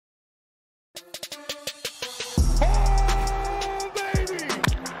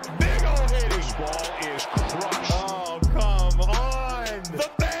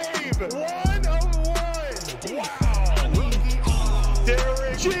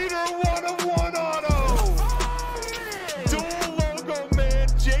leader, one-of-one auto. Dual logo man,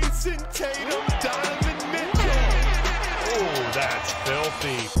 Jason Tatum, Donovan Mitchell. Oh, that's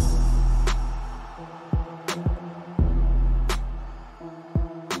filthy.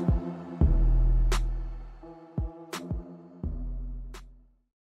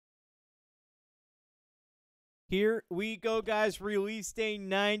 Here we go, guys. Release day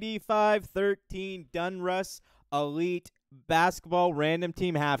 9513 Donruss Elite Basketball Random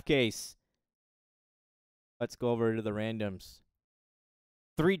Team Half Case. Let's go over to the randoms.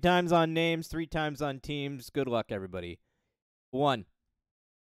 3 times on names, 3 times on teams. Good luck, everybody. 1,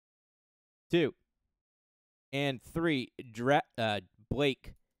 2, and 3.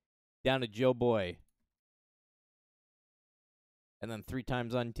 Blake down to Joe Boy. And then 3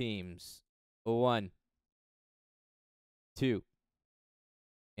 times on teams. 1, 2,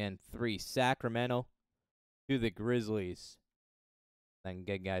 and 3. Sacramento to the Grizzlies. Then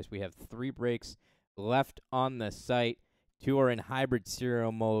again, guys, we have 3 breaks left on the site. 2 are in hybrid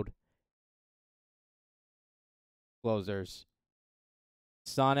serial mode. Closers.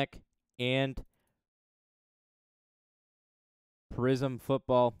 Sonic and Prism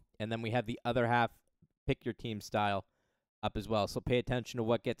Football. And then we have the other half, pick your team style, up as well. So pay attention to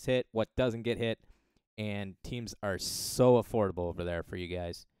what gets hit, what doesn't get hit. And teams are so affordable over there for you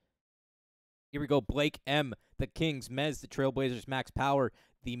guys. Here we go. Blake M, the Kings. Mez, the Trailblazers. Max Power,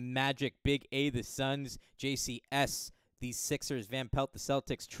 the Magic. Big A, the Suns. JCS, the Sixers. Van Pelt, the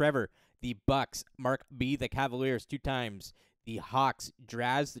Celtics. Trevor, the Bucks. Mark B, the Cavaliers. 2 times. The Hawks.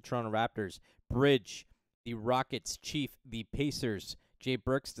 Draz, the Toronto Raptors. Bridge, the Rockets. Chief, the Pacers. Jay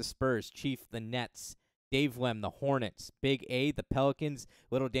Burks, the Spurs. Chief, the Nets. Dave Lem, the Hornets. Big A, the Pelicans.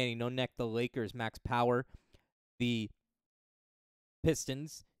 Little Danny No Neck, the Lakers. Max Power, the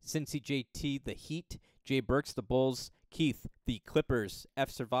Pistons. Cincy JT, the Heat. Jay Burks, the Bulls. Keith, the Clippers.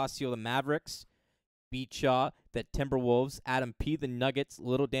 F. Servacio, the Mavericks. B. Shaw, the Timberwolves. Adam P., the Nuggets.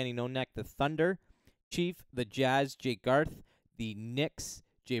 Little Danny No Neck, the Thunder. Chief, the Jazz. Jay Garth, the Knicks.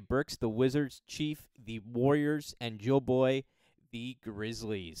 Jay Burks, the Wizards. Chief, the Warriors. And Joe Boy, the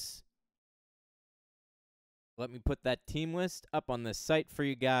Grizzlies. Let me put that team list up on the site for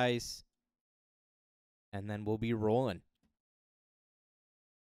you guys, and then we'll be rolling.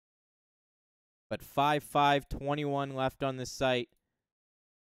 But 5-5-21 left on the site.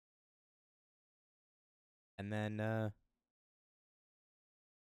 And then I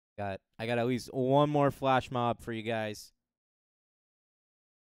got at least one more flash mob for you guys.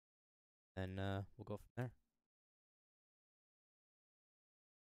 And we'll go from there.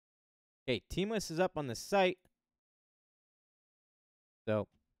 Okay, team list is up on the site. So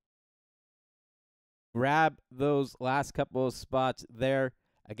grab those last couple of spots there.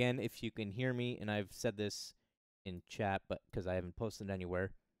 Again, if you can hear me, and I've said this in chat, but because I haven't posted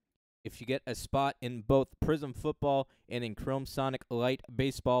anywhere, if you get a spot in both Prism Football and in Chrome Sonic Light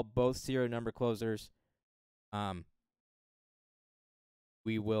Baseball, both serial number closers,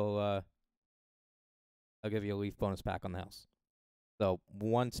 we will I'll give you a leaf bonus pack on the house. So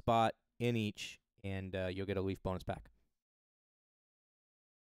 1 spot in each, and you'll get a leaf bonus pack.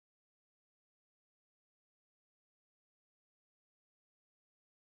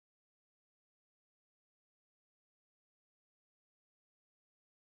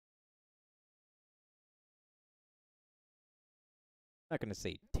 I'm not going to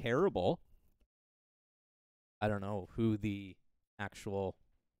say terrible. I don't know who the actual,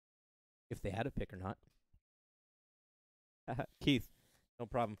 if they had a pick or not. Keith, no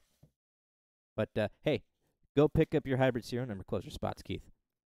problem. But, hey, go pick up your hybrid serial number closer spots, Keith.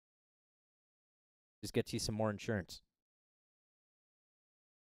 Just get you some more insurance.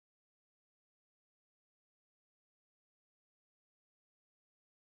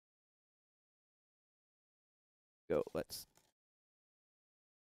 Go,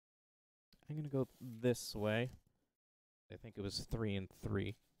 I'm going to go this way. I think it was 3 and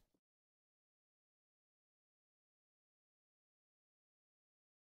 3.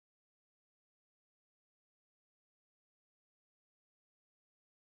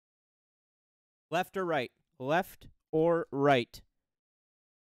 Left or right? Left or right?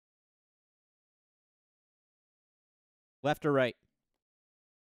 Left or right?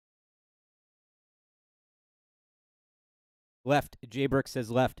 Left. Jay Brooks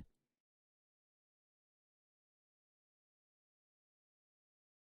says left.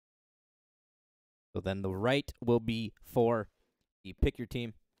 So then the right will be for the pick your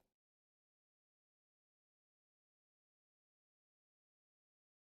team.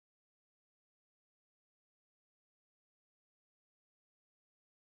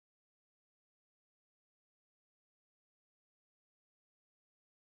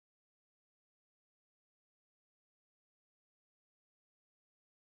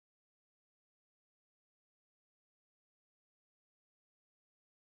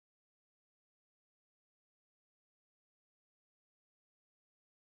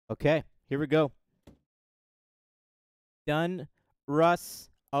 Okay, here we go. Donruss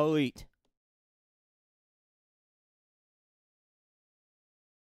Elite.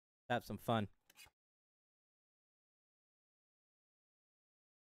 Have some fun.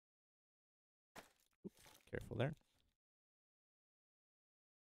 Careful there.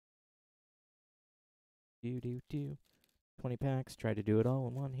 Do. 20 packs. Try to do it all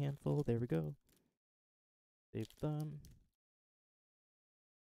in one handful. There we go. Save thumb.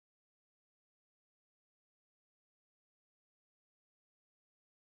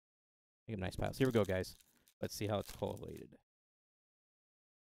 Make them nice piles. Here we go, guys. Let's see how it's collated.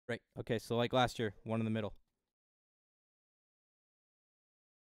 Right. Okay, so like last year, one in the middle.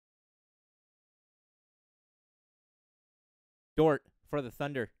 Dort for the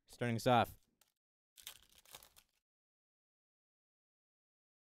Thunder, starting us off.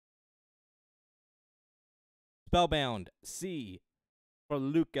 Spellbound C for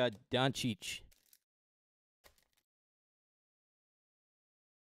Luka Doncic.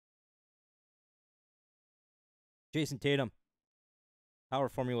 Jason Tatum. Power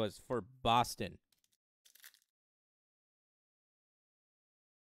formulas for Boston.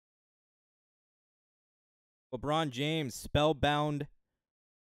 LeBron James, Spellbound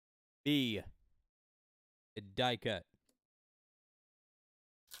B. A die cut.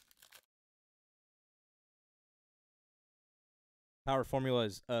 Power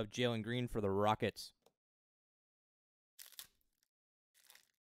formulas of Jalen Green for the Rockets.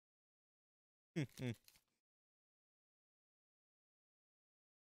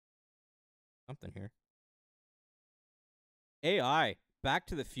 Something here. AI, Back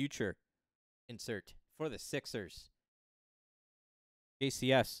to the Future insert for the Sixers.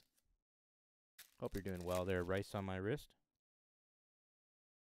 JCS. Hope you're doing well there, Rice on my wrist.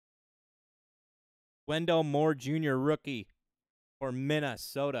 Wendell Moore Jr. rookie for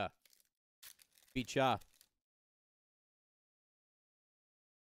Minnesota. Beacha.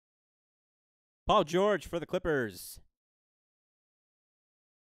 Paul George for the Clippers.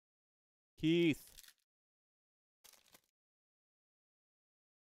 Keith.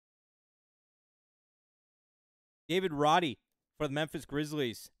 David Roddy for the Memphis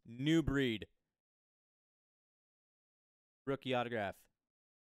Grizzlies. New breed. Rookie autograph.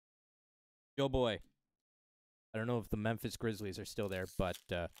 Joe Boy. I don't know if the Memphis Grizzlies are still there, but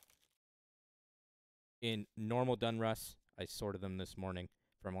in normal Donruss, I sorted them this morning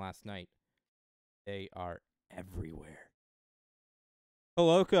from last night. They are everywhere.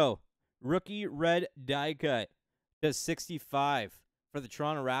 Koloko, rookie red die cut. Does 65 for the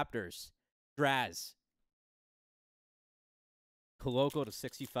Toronto Raptors. Draz. Koloko to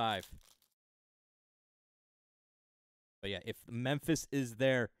 65. But yeah, if Memphis is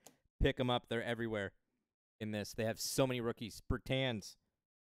there, pick them up. They're everywhere in this. They have so many rookies. Bertans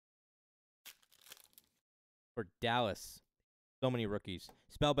for Dallas. So many rookies.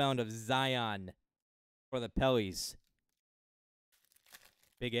 Spellbound of Zion for the Pellies.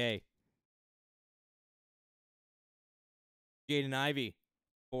 Big A. Jaden Ivey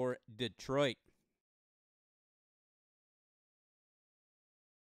for Detroit.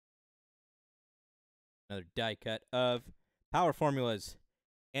 Another die cut of Power Formulas.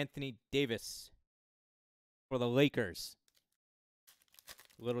 Anthony Davis for the Lakers.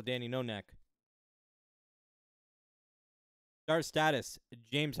 Little Danny No Neck. Star status,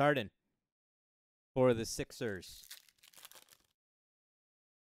 James Harden for the Sixers.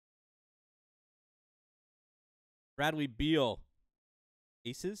 Bradley Beal.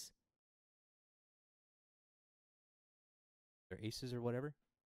 Aces? Or aces or whatever?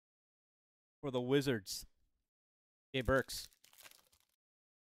 For the Wizards. Jay Burks.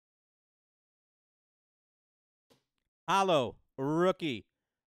 Hollow, rookie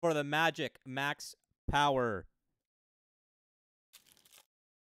for the Magic, Max Power.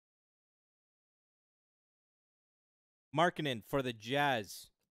 Markkanen for the Jazz.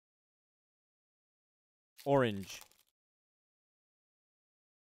 Orange.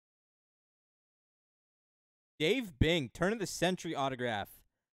 Dave Bing, turn of the century autograph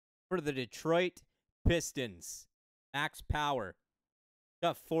for the Detroit Pistons. Max Power.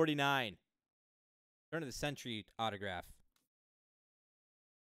 Got 49. Turn of the century autograph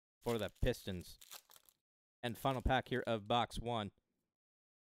for the Pistons. And final pack here of box 1.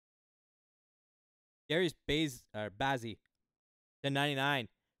 Darius Bazzi to 99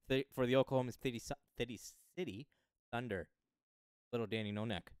 for the Oklahoma City Thunder. Little Danny No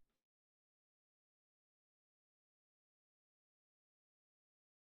Neck.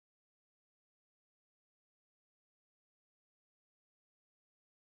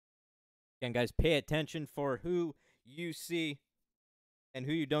 Again, guys, pay attention for who you see. And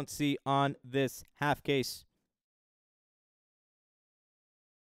who you don't see on this half case.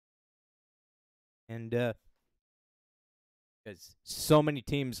 And there's so many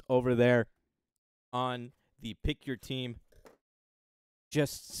teams over there on the Pick Your Team.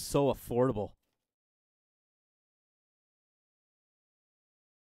 Just so affordable.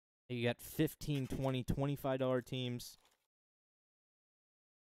 You got $15, $20, $25 teams.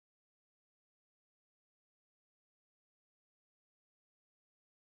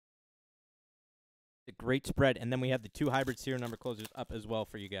 A great spread. And then we have the 2 hybrid serial number closers up as well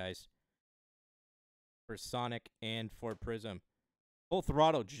for you guys. For Sonic and for Prism. Full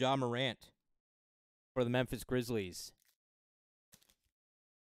throttle, Ja Morant for the Memphis Grizzlies.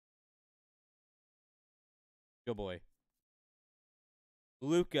 Go boy.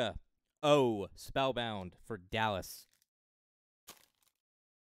 Luka O. Spellbound for Dallas.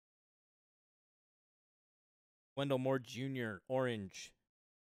 Wendell Moore Jr. Orange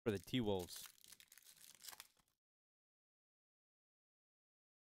for the T-Wolves.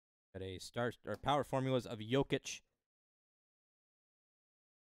 Got a star or power formulas of Jokic.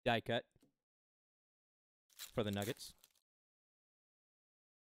 Die cut for the Nuggets.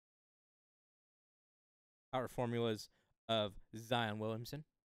 Power formulas of Zion Williamson.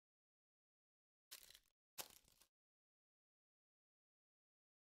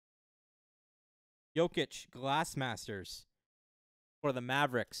 Jokic Glassmasters for the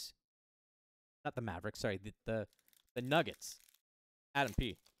Mavericks. Not the Mavericks, sorry, the Nuggets. Adam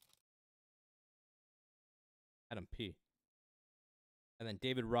P. Adam P. And then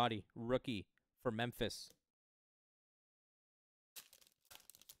David Roddy, rookie for Memphis.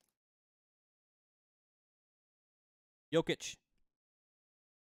 Jokic.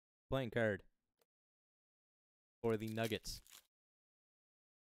 Playing card for the Nuggets.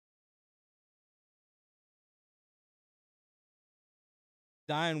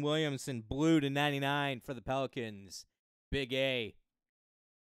 Zion Williamson, blue to 99 for the Pelicans. Big A.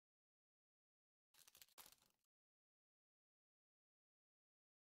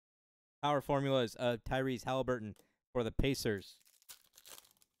 Power formulas of Tyrese Halliburton for the Pacers.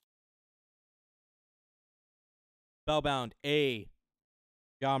 Spellbound A.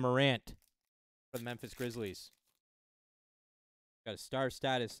 Ja Morant for the Memphis Grizzlies. Got a star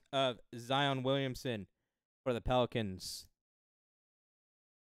status of Zion Williamson for the Pelicans.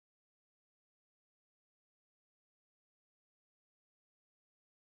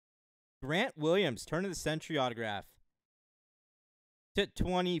 Grant Williams, turn of the century autograph. To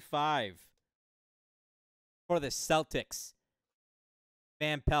 25 for the Celtics.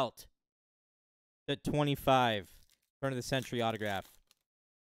 Van Pelt to 25. Turn of the century autograph.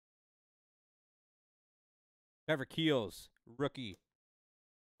 Trevor Keels, rookie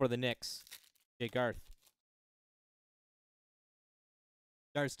for the Knicks. Jay Garth.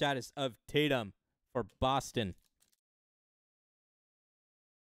 Star status of Tatum for Boston.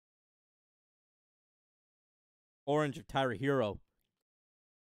 Orange of Tyra Hero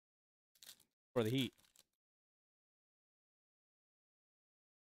for the Heat.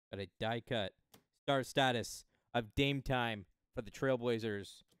 Got a die cut. Star status of Dame Time for the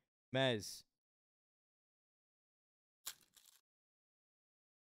Trailblazers. Mez.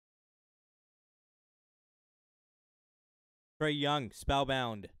 Trae Young,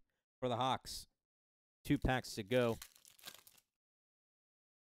 Spellbound for the Hawks. 2 packs to go.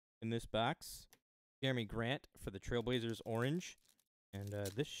 In this box, Jeremy Grant for the Trailblazers orange. And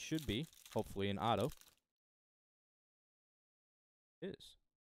this should be, hopefully, an auto. It is.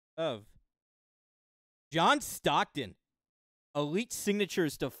 Of John Stockton. Elite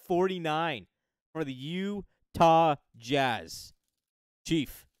signatures to 49 for the Utah Jazz.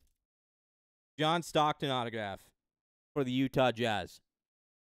 Chief. John Stockton autograph for the Utah Jazz.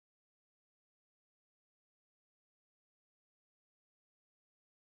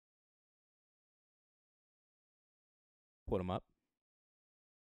 Put him up.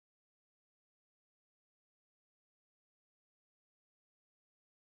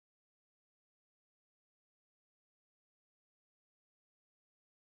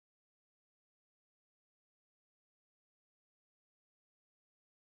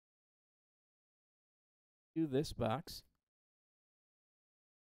 Do this box.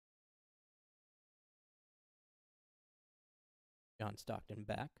 John Stockton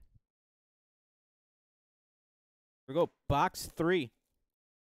back. Here we go. Box 3.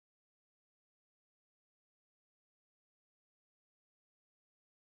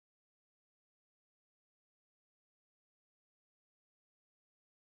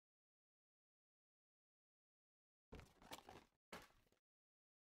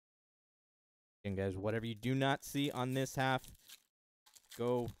 And guys, whatever you do not see on this half,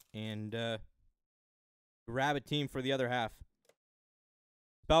 go and grab a team for the other half.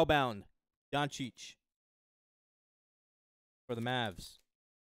 Spellbound, Doncic for the Mavs.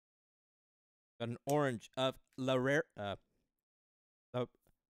 Got an orange of Laravia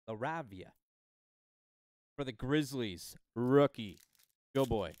for the Grizzlies. Rookie, Go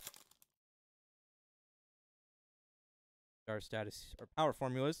Boy. Star status or power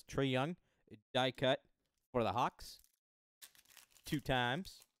formulas. Trae Young, die cut for the Hawks. 2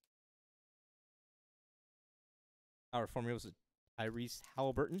 times. Power formulas. Tyrese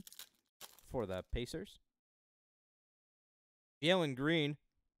Halliburton for the Pacers. Jalen Green,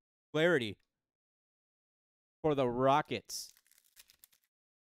 Clarity for the Rockets.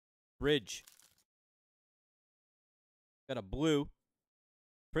 Bridge. Got a blue.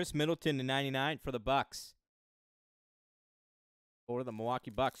 Chris Middleton to 99 for the Bucks. For the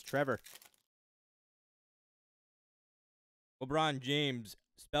Milwaukee Bucks, Trevor. LeBron James,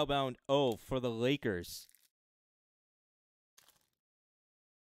 Spellbound O for the Lakers.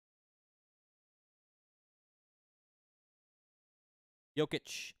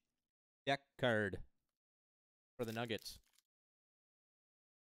 Jokic, deck card for the Nuggets.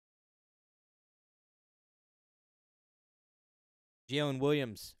 Jalen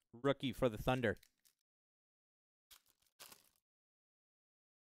Williams, rookie for the Thunder.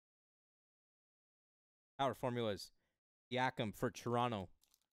 Power formulas. Siakam for Toronto.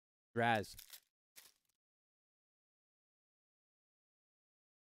 Draz.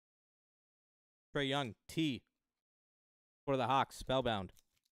 Trae Young, T for the Hawks. Spellbound.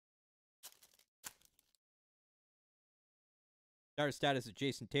 Star status of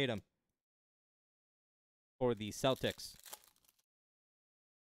Jason Tatum for the Celtics.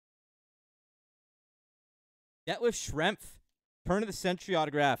 Detlef Schrempf, turn of the century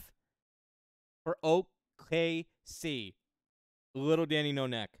autograph for OKC. Little Danny No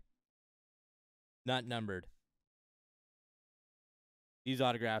Neck. Not numbered. These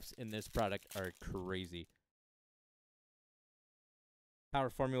autographs in this product are crazy. Power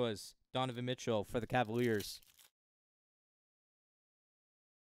formulas. Donovan Mitchell for the Cavaliers.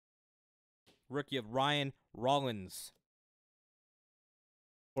 Rookie of Ryan Rollins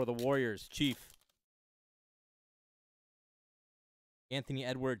for the Warriors. Chief. Anthony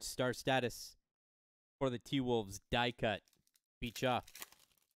Edwards, star status for the T-Wolves. Die cut. Beacha.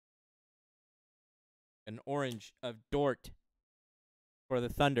 An orange of Dort for the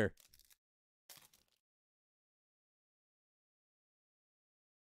Thunder.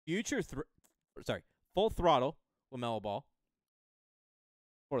 Full Throttle LaMelo Ball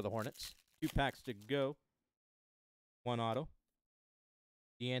for the Hornets. 2 packs to go. 1 auto.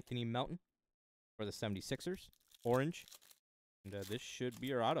 DeAnthony Melton for the 76ers. Orange. And this should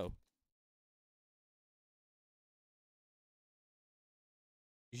be our auto.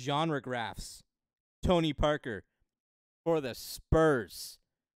 Genre graphs. Tony Parker for the Spurs.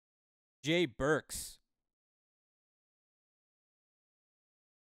 Jay Burks.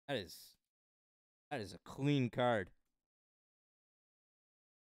 That is a clean card.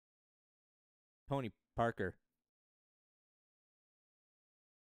 Tony Parker.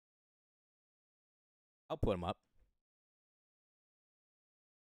 I'll put him up.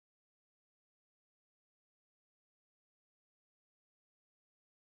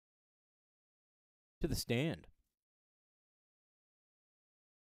 To the stand.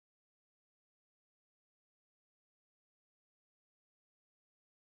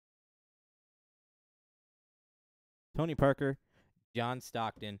 Tony Parker, John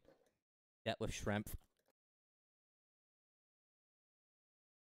Stockton, Detlef Schrempf.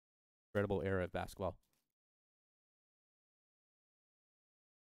 Incredible era of basketball.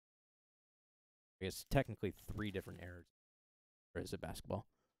 I guess technically 3 different eras of basketball.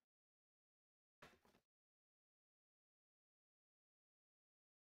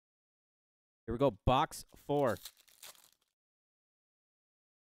 Here we go. Box 4.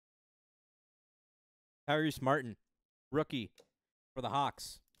 Tyrese Martin, rookie for the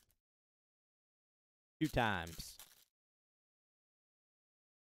Hawks. 2 times.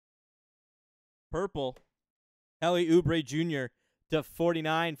 Purple, Kelly Oubre Jr. to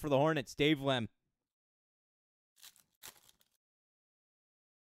 49 for the Hornets. Dave Lem.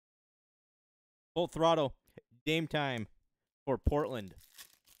 Full Throttle, Dame Time for Portland.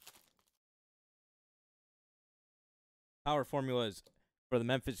 Power formulas for the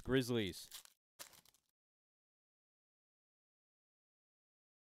Memphis Grizzlies.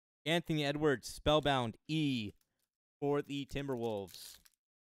 Anthony Edwards, Spellbound E for the Timberwolves.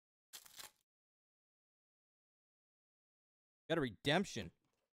 Got a redemption.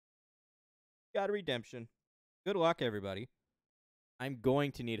 Good luck, everybody. I'm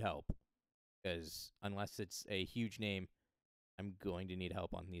going to need help because unless it's a huge name, I'm going to need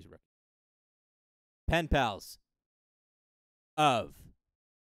help on these rookies. Pen pals of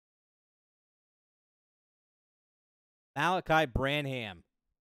Malachi Branham.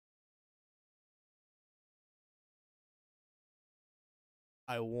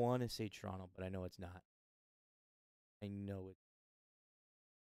 I want to say Toronto, but I know it's not. I know it.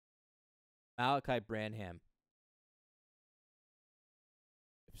 Malachi Branham.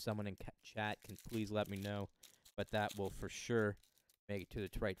 If someone in chat can please let me know, but that will for sure make it to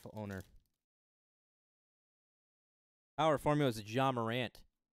its rightful owner. Power formula is a John Morant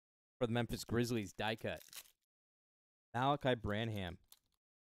for the Memphis Grizzlies die cut. Malachi Branham.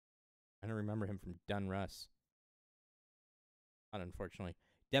 I don't remember him from Donruss. Not unfortunately.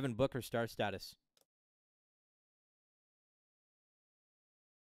 Devin Booker star status.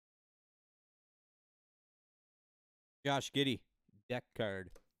 Josh Giddey deck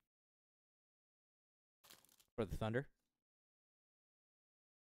card for the Thunder.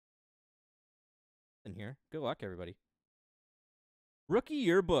 In here. Good luck, everybody. Rookie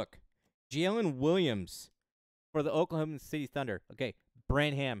yearbook. Jalen Williams for the Oklahoma City Thunder. Okay,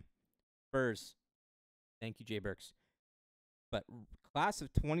 Branham. Spurs. Thank you, Jay Burks. But class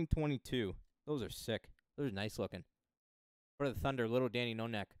of 2022. Those are sick. Those are nice looking. For the Thunder, little Danny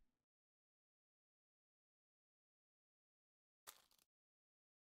No-Neck.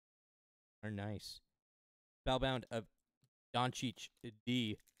 Are nice. Spellbound of Doncic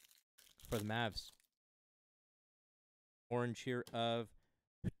D for the Mavs. Orange here of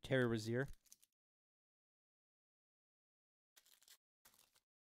Terry Rozier.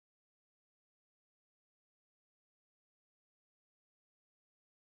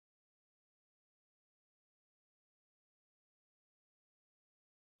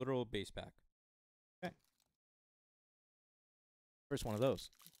 Literal base pack. Okay. First one of those.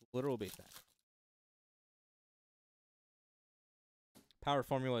 Literal base pack. Power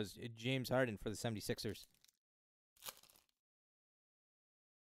formula is James Harden for the 76ers.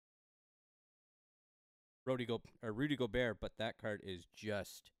 Rudy Gobert, but that card is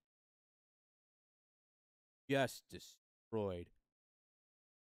just destroyed.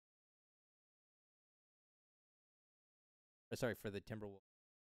 Sorry, for the Timberwolves.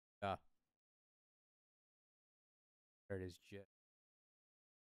 Card is just.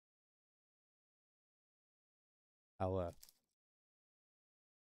 I'll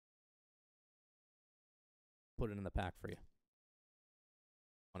put it in the pack for you.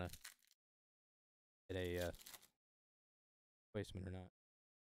 Want to get a placement or not?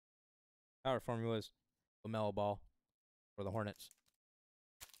 Power formulas. LaMelo Ball for the Hornets.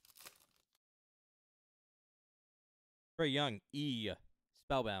 Trae Young, E.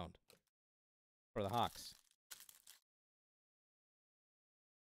 Spellbound for the Hawks.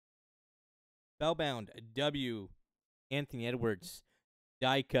 Spellbound, W. Anthony Edwards,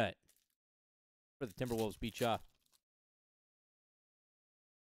 die cut for the Timberwolves. Beat Shaw.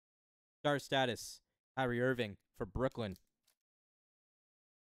 Star status, Kyrie Irving for Brooklyn.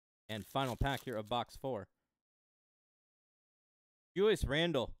 And final pack here of box 4. Julius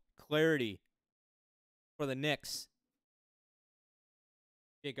Randle, clarity for the Knicks.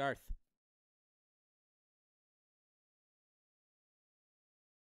 Jay Garth.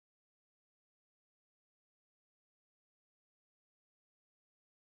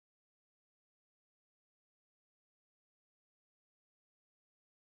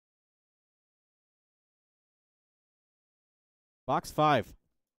 Box 5.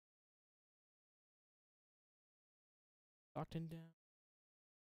 Stockton down.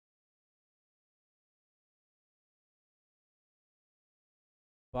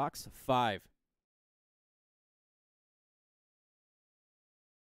 Box 5.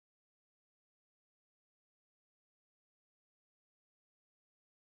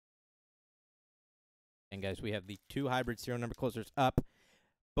 And guys, we have the 2 hybrid serial number closers up.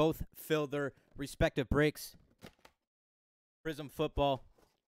 Both fill their respective breaks. Prism Football,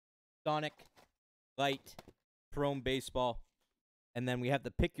 Sonic, Light, Chrome Baseball. And then we have the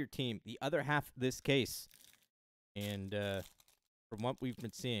Pick Your Team, the other half of this case. And from what we've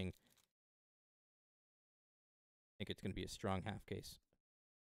been seeing, I think it's going to be a strong half case.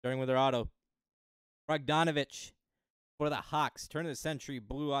 Starting with our auto. Bogdanovich for the Hawks. Turn of the century,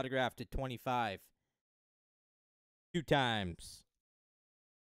 blue autograph to 25. 2 times.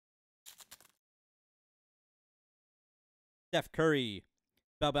 Steph Curry,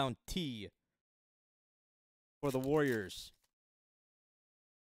 spellbound T for the Warriors.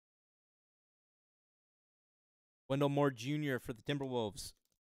 Wendell Moore Jr. for the Timberwolves.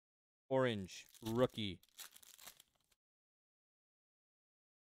 Orange, rookie.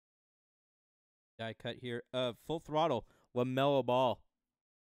 Die cut here of Full Throttle LaMelo Ball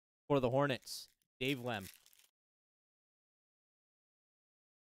for the Hornets. Dave Lem.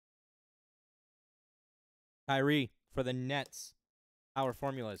 Kyrie for the Nets. Power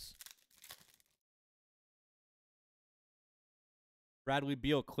Formulas. Bradley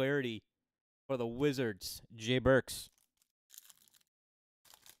Beal Clarity for the Wizards. Jay Burks.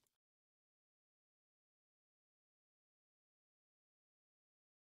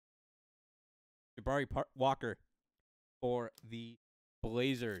 Jabari Walker for the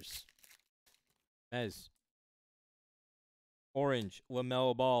Blazers. Mez. Orange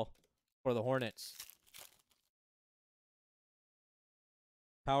LaMelo Ball for the Hornets.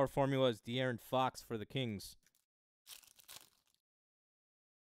 Power Formulas De'Aaron Fox for the Kings.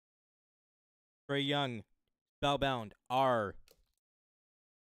 Trae Young, Spellbound R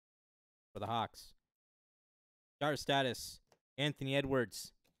for the Hawks. Star Status Anthony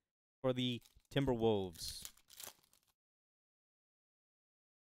Edwards for the Timberwolves.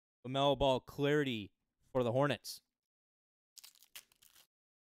 LaMelo Ball Clarity for the Hornets.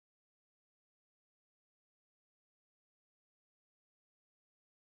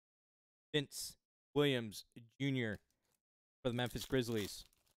 Vince Williams Jr. for the Memphis Grizzlies.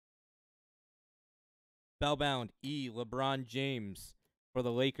 Spellbound E. LeBron James for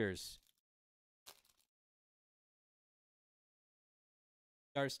the Lakers.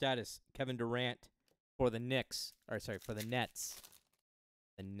 Star Status Kevin Durant for the Knicks. For the Nets.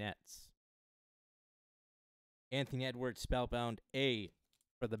 The Nets. Anthony Edwards Spellbound A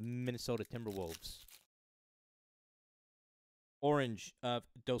for the Minnesota Timberwolves. Orange of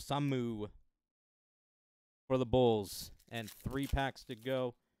Dosamu for the Bulls. And 3 packs to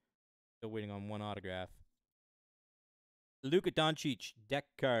go. Still waiting on 1 autograph. Luka Doncic deck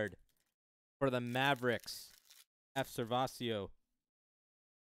card for the Mavericks. F. Servacio.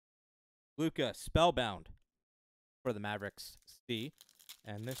 Luka Spellbound for the Mavericks. C.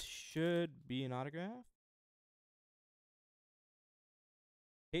 And this should be an autograph.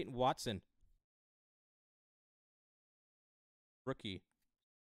 Peyton Watson. Rookie.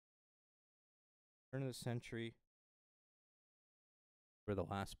 Turn of the century for the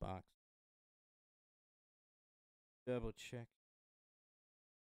last box. Double check.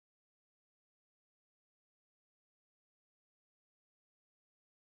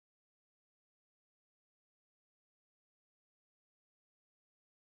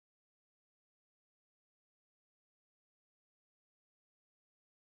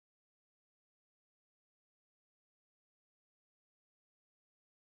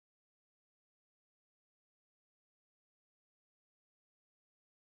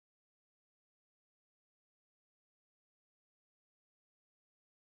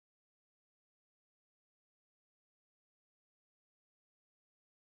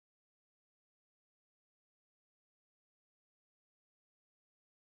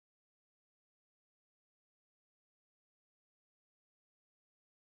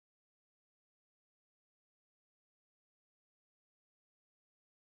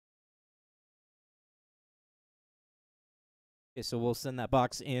 Okay, so we'll send that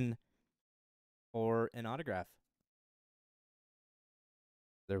box in for an autograph.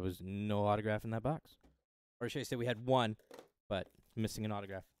 There was no autograph in that box. Or should I say we had 1, but missing an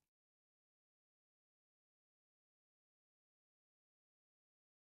autograph.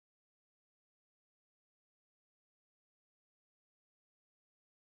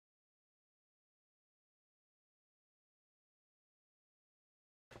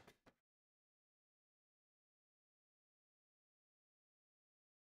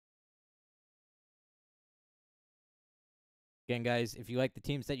 Again, guys, if you like the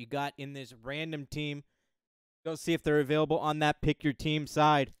teams that you got in this random team, go see if they're available on that Pick Your Team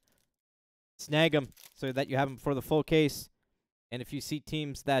side. Snag them so that you have them for the full case. And if you see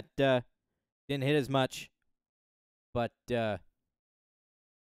teams that didn't hit as much, but they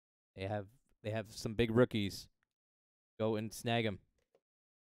have some big rookies, go and snag them.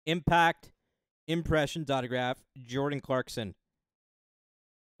 Impact Impressions autograph, Jordan Clarkson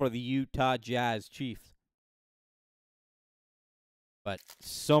for the Utah Jazz Chiefs. But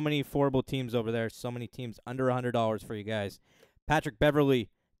so many affordable teams over there. So many teams under $100 for you guys. Patrick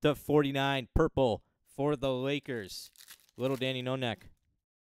Beverly, the 49, purple for the Lakers. Little Danny No-Neck.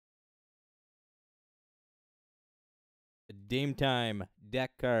 The Dame Time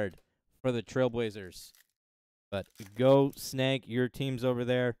deck card for the Trailblazers. But go snag your teams over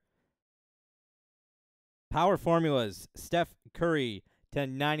there. Power Formulas, Steph Curry,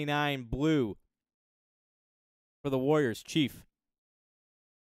 1099 blue for the Warriors, Chief.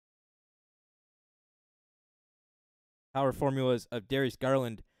 Power Formulas of Darius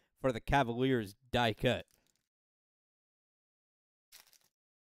Garland for the Cavaliers die cut.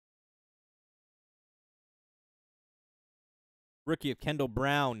 Rookie of Kendall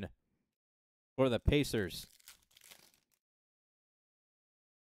Brown for the Pacers.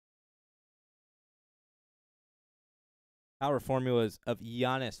 Power formulas of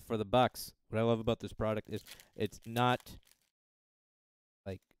Giannis for the Bucks. What I love about this product is it's not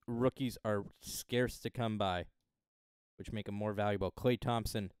like rookies are scarce to come by, which make them more valuable. Klay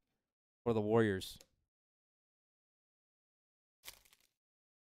Thompson for the Warriors.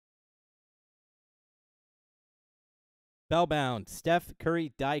 Spellbound, Steph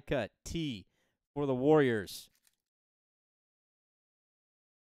Curry die cut T for the Warriors.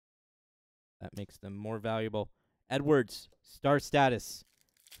 That makes them more valuable. Edwards, star status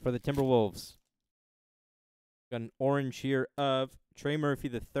for the Timberwolves. Got an orange here of Trey Murphy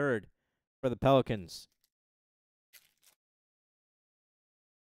III for the Pelicans.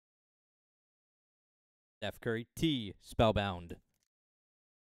 Steph Curry T, spellbound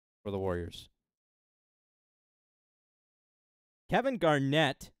for the Warriors. Kevin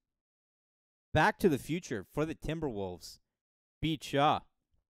Garnett, Back to the Future for the Timberwolves. Beat Shaw.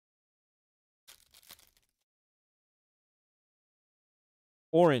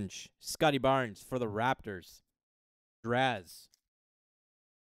 Orange, Scotty Barnes for the Raptors. Draz.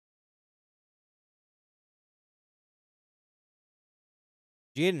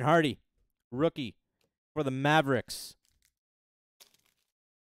 Jaden Hardy, rookie for the Mavericks.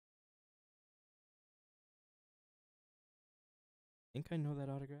 I think I know that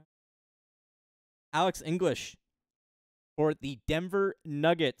autograph. Alex English for the Denver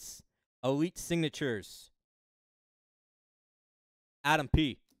Nuggets. Elite Signatures. Adam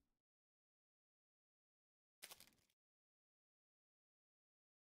P.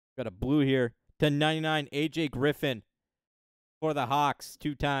 Got a blue here. /99 AJ Griffin for the Hawks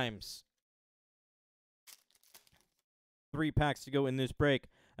 2 times. 3 packs to go in this break.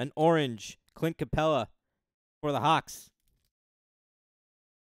 An orange Clint Capella for the Hawks.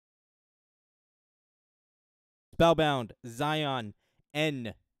 Spellbound Zion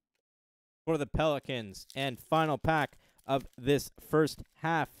N for the Pelicans. And final pack of this first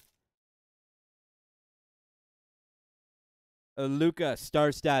half. Luka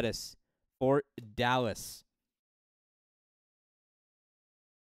star status for Dallas.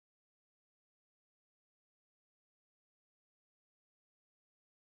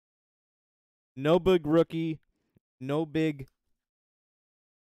 No big rookie, no big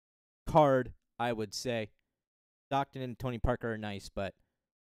card, I would say. Stockton and Tony Parker are nice, but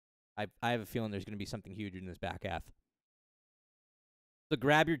I have a feeling there's going to be something huge in this back half. So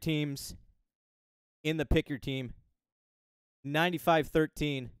grab your teams in the pick your team.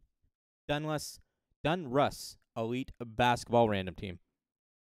 95-13, Donruss Elite Basketball Random Team.